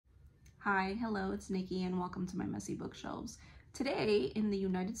Hi, hello, it's Nikki and welcome to my messy bookshelves. Today in the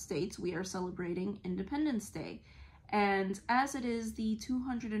United States we are celebrating Independence Day, and as it is the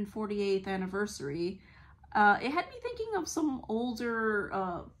 248th anniversary, it had me thinking of some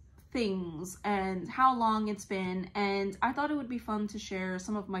older things and how long it's been, and I thought it would be fun to share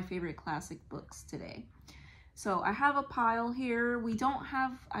some of my favorite classic books today. So I have a pile here.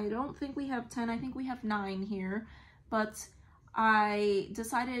 I don't think we have 10, I think we have 9 here, but I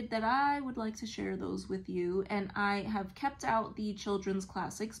decided that I would like to share those with you, and I have kept out the children's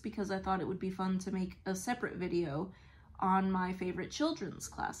classics because I thought it would be fun to make a separate video on my favorite children's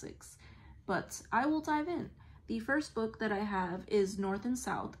classics. But I will dive in. The first book that I have is North and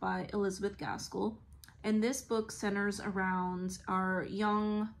South by Elizabeth Gaskell, and this book centers around our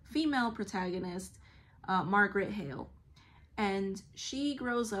young female protagonist, Margaret Hale. And she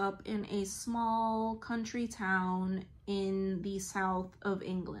grows up in a small country town in the south of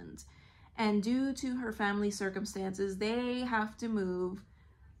England. And due to her family circumstances, they have to move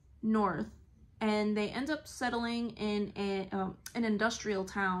north, and they end up settling in an industrial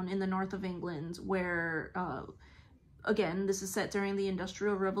town in the north of England where, again, this is set during the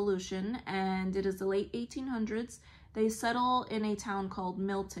Industrial Revolution, and it is the late 1800s. They settle in a town called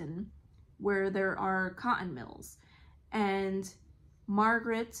Milton, where there are cotton mills. And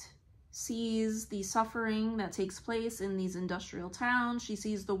Margaret sees the suffering that takes place in these industrial towns. She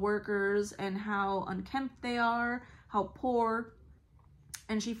sees the workers and how unkempt they are, how poor,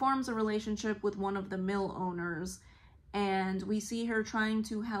 and she forms a relationship with one of the mill owners, and we see her trying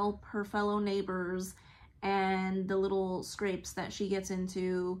to help her fellow neighbors and the little scrapes that she gets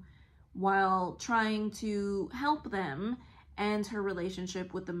into while trying to help them, and her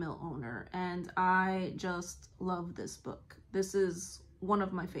relationship with the mill owner. And I just love this book. This is one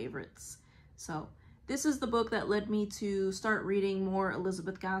of my favorites. So this is the book that led me to start reading more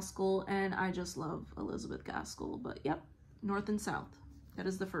Elizabeth Gaskell, and I just love Elizabeth Gaskell. But yep, North and South. That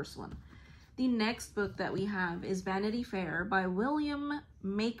is the first one. The next book that we have is Vanity Fair by William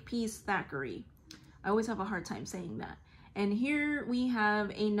Makepeace Thackeray. I always have a hard time saying that. And here we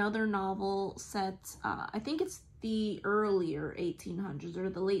have another novel set, I think it's the earlier 1800s or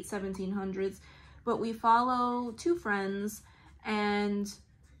the late 1700s, but we follow two friends, and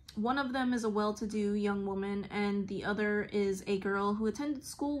one of them is a well-to-do young woman and the other is a girl who attended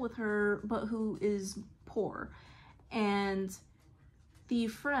school with her but who is poor. And the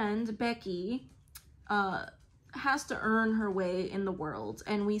friend, Becky, has to earn her way in the world,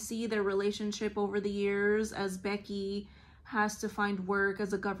 and we see their relationship over the years as Becky has to find work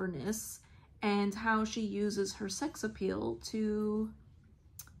as a governess, and how she uses her sex appeal to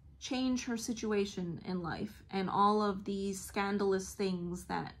change her situation in life and all of these scandalous things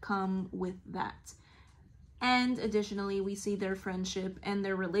that come with that. And additionally, we see their friendship and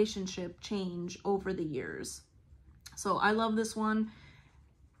their relationship change over the years. So I love this one.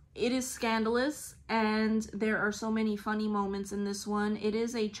 It is scandalous, and there are so many funny moments in this one. It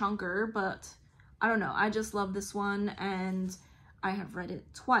is a chunker, but I don't know. I just love this one, and I have read it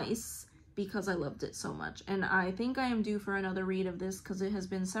twice because I loved it so much. And I think I am due for another read of this because it has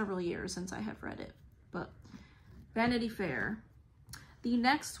been several years since I have read it. But Vanity Fair. The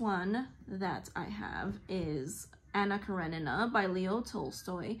next one that I have is Anna Karenina by Leo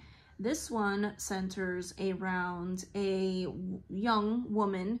Tolstoy. This one centers around a young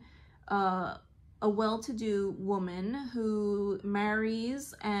woman, a well-to-do woman who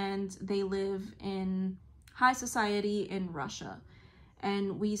marries, and they live in high society in Russia.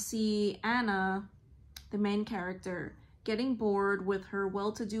 And we see Anna, the main character, getting bored with her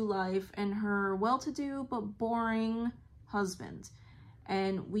well-to-do life and her well-to-do but boring husband.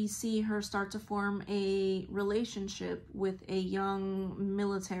 And we see her start to form a relationship with a young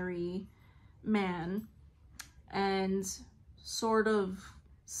military man and sort of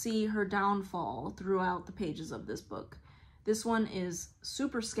see her downfall throughout the pages of this book. This one is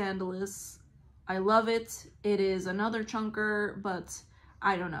super scandalous. I love it. It is another chunker, but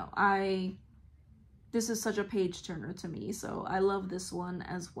I don't know. This is such a page turner to me, so I love this one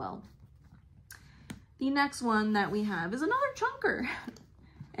as well. The next one that we have is another chunker,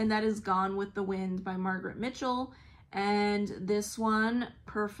 and that is Gone with the Wind by Margaret Mitchell. And this one,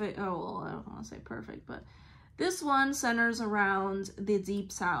 perfect, oh, well, I don't want to say perfect, but this one centers around the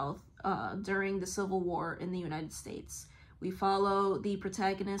Deep South during the Civil War in the United States. We follow the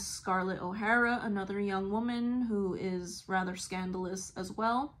protagonist, Scarlett O'Hara, another young woman who is rather scandalous as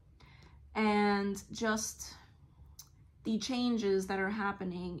well, and just the changes that are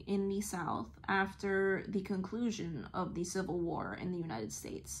happening in the South after the conclusion of the Civil War in the United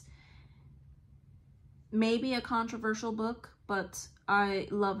States. Maybe a controversial book, but I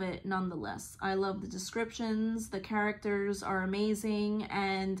love it nonetheless. I love the descriptions, the characters are amazing,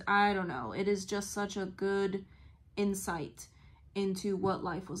 and I don't know, it is just such a good insight into what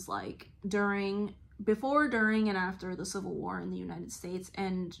life was like before, during, and after the Civil War in the United States,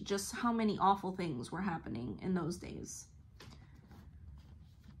 and just how many awful things were happening in those days.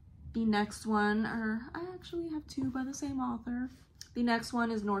 The next one, I actually have two by the same author. The next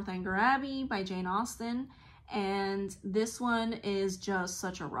one is Northanger Abbey by Jane Austen, and this one is just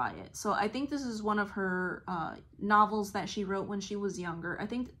such a riot. So I think this is one of her novels that she wrote when she was younger. I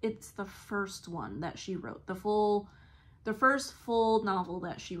think it's the first one that she wrote, the first full novel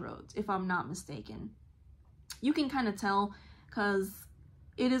that she wrote, if I'm not mistaken. You can kind of tell because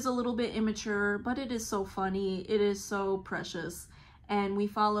it is a little bit immature, but it is so funny. It is so precious. And we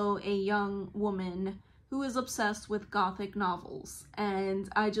follow a young woman who is obsessed with Gothic novels. And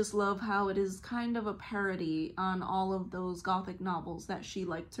I just love how it is kind of a parody on all of those Gothic novels that she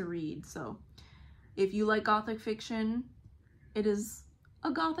liked to read. So if you like Gothic fiction, it is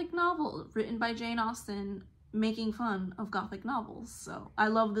a Gothic novel written by Jane Austen, making fun of Gothic novels. So I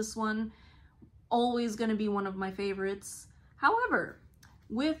love this one. Always going to be one of my favorites. However,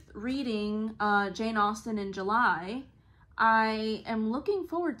 with reading Jane Austen in July, I am looking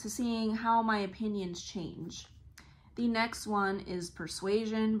forward to seeing how my opinions change. The next one is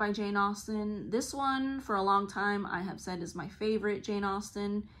Persuasion by Jane Austen. This one, for a long time, I have said is my favorite Jane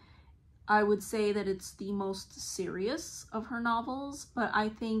Austen. I would say that it's the most serious of her novels, but I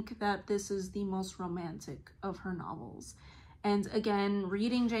think that this is the most romantic of her novels. And again,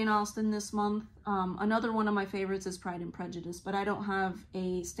 reading Jane Austen this month, another one of my favorites is Pride and Prejudice, but I don't have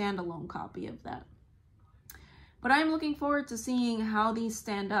a standalone copy of that. But I'm looking forward to seeing how these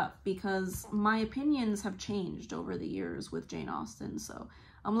stand up because my opinions have changed over the years with Jane Austen. So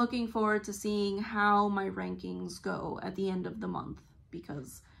I'm looking forward to seeing how my rankings go at the end of the month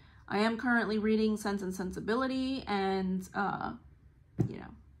because I am currently reading Sense and Sensibility, and, you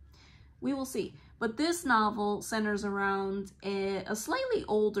know, we will see. But this novel centers around a slightly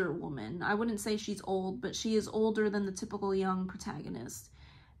older woman. I wouldn't say she's old, but she is older than the typical young protagonist.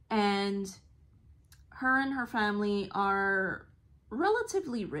 And her and her family are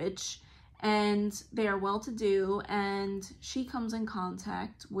relatively rich, and they are well-to-do, and she comes in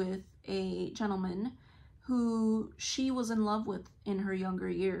contact with a gentleman who she was in love with in her younger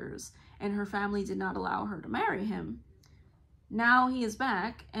years, and her family did not allow her to marry him. Now he is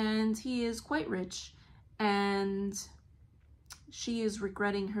back, and he is quite rich, and she is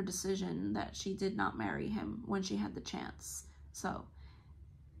regretting her decision that she did not marry him when she had the chance. So,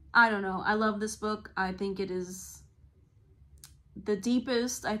 I don't know. I love this book. I think it is the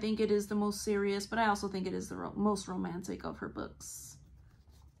deepest. I think it is the most serious, but I also think it is the most romantic of her books.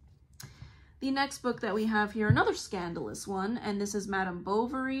 The next book that we have here, another scandalous one, and this is Madame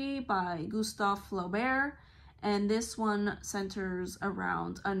Bovary by Gustave Flaubert, and this one centers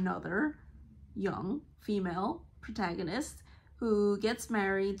around another young female protagonist who gets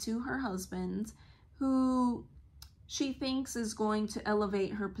married to her husband, who she thinks is going to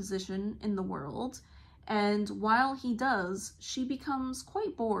elevate her position in the world, and while he does, she becomes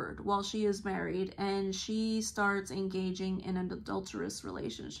quite bored while she is married, and she starts engaging in an adulterous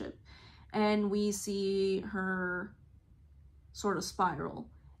relationship. And we see her sort of spiral,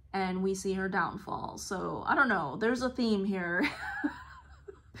 and we see her downfall. So, I don't know, there's a theme here.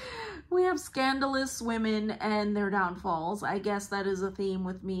 We have scandalous women and their downfalls. I guess that is a theme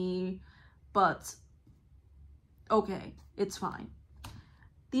with me, but okay, it's fine.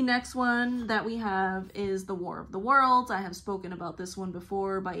 The next one that we have is The War of the Worlds. I have spoken about this one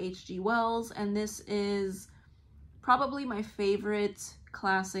before by H.G. Wells, and this is probably my favorite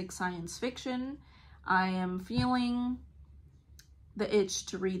classic science fiction. I am feeling the itch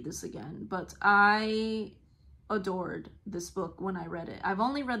to read this again, but I adored this book when I read it. I've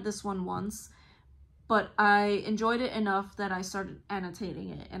only read this one once, but I enjoyed it enough that I started annotating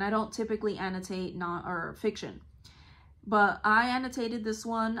it, and I don't typically annotate fiction. But I annotated this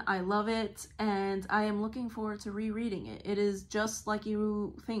one. I love it, and I am looking forward to rereading it. It is just like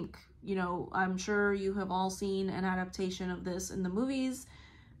you think. You know, I'm sure you have all seen an adaptation of this in the movies,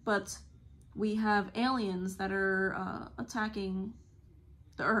 but we have aliens that are attacking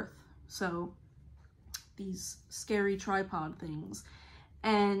the Earth. So, these scary tripod things.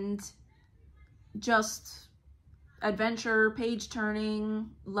 And just adventure, page-turning,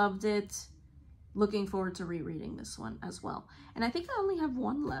 loved it. Looking forward to rereading this one as well. And I think I only have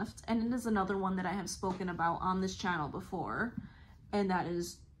one left, and it is another one that I have spoken about on this channel before, and that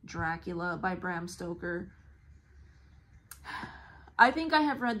is Dracula by Bram Stoker. I think I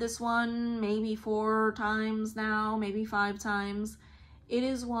have read this one maybe 4 times now, maybe 5 times, It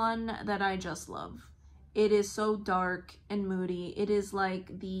is one that I just love. It is so dark and moody. It is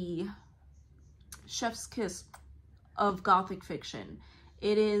like the chef's kiss of Gothic fiction.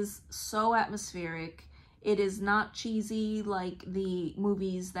 It is so atmospheric. It is not cheesy like the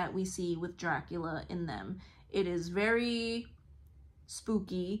movies that we see with Dracula in them. It is very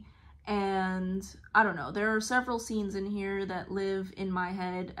spooky, and I don't know, there are several scenes in here that live in my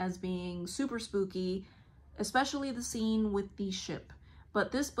head as being super spooky, especially the scene with the ship.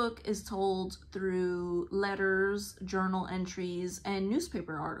 But this book is told through letters, journal entries, and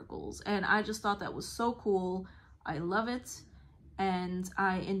newspaper articles, and I just thought that was so cool. I love it, and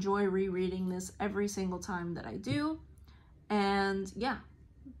I enjoy rereading this every single time that I do. And yeah,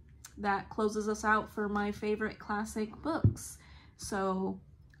 that closes us out for my favorite classic books. So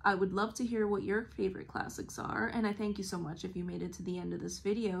I would love to hear what your favorite classics are, and I thank you so much if you made it to the end of this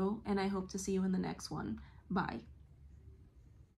video, and I hope to see you in the next one. Bye.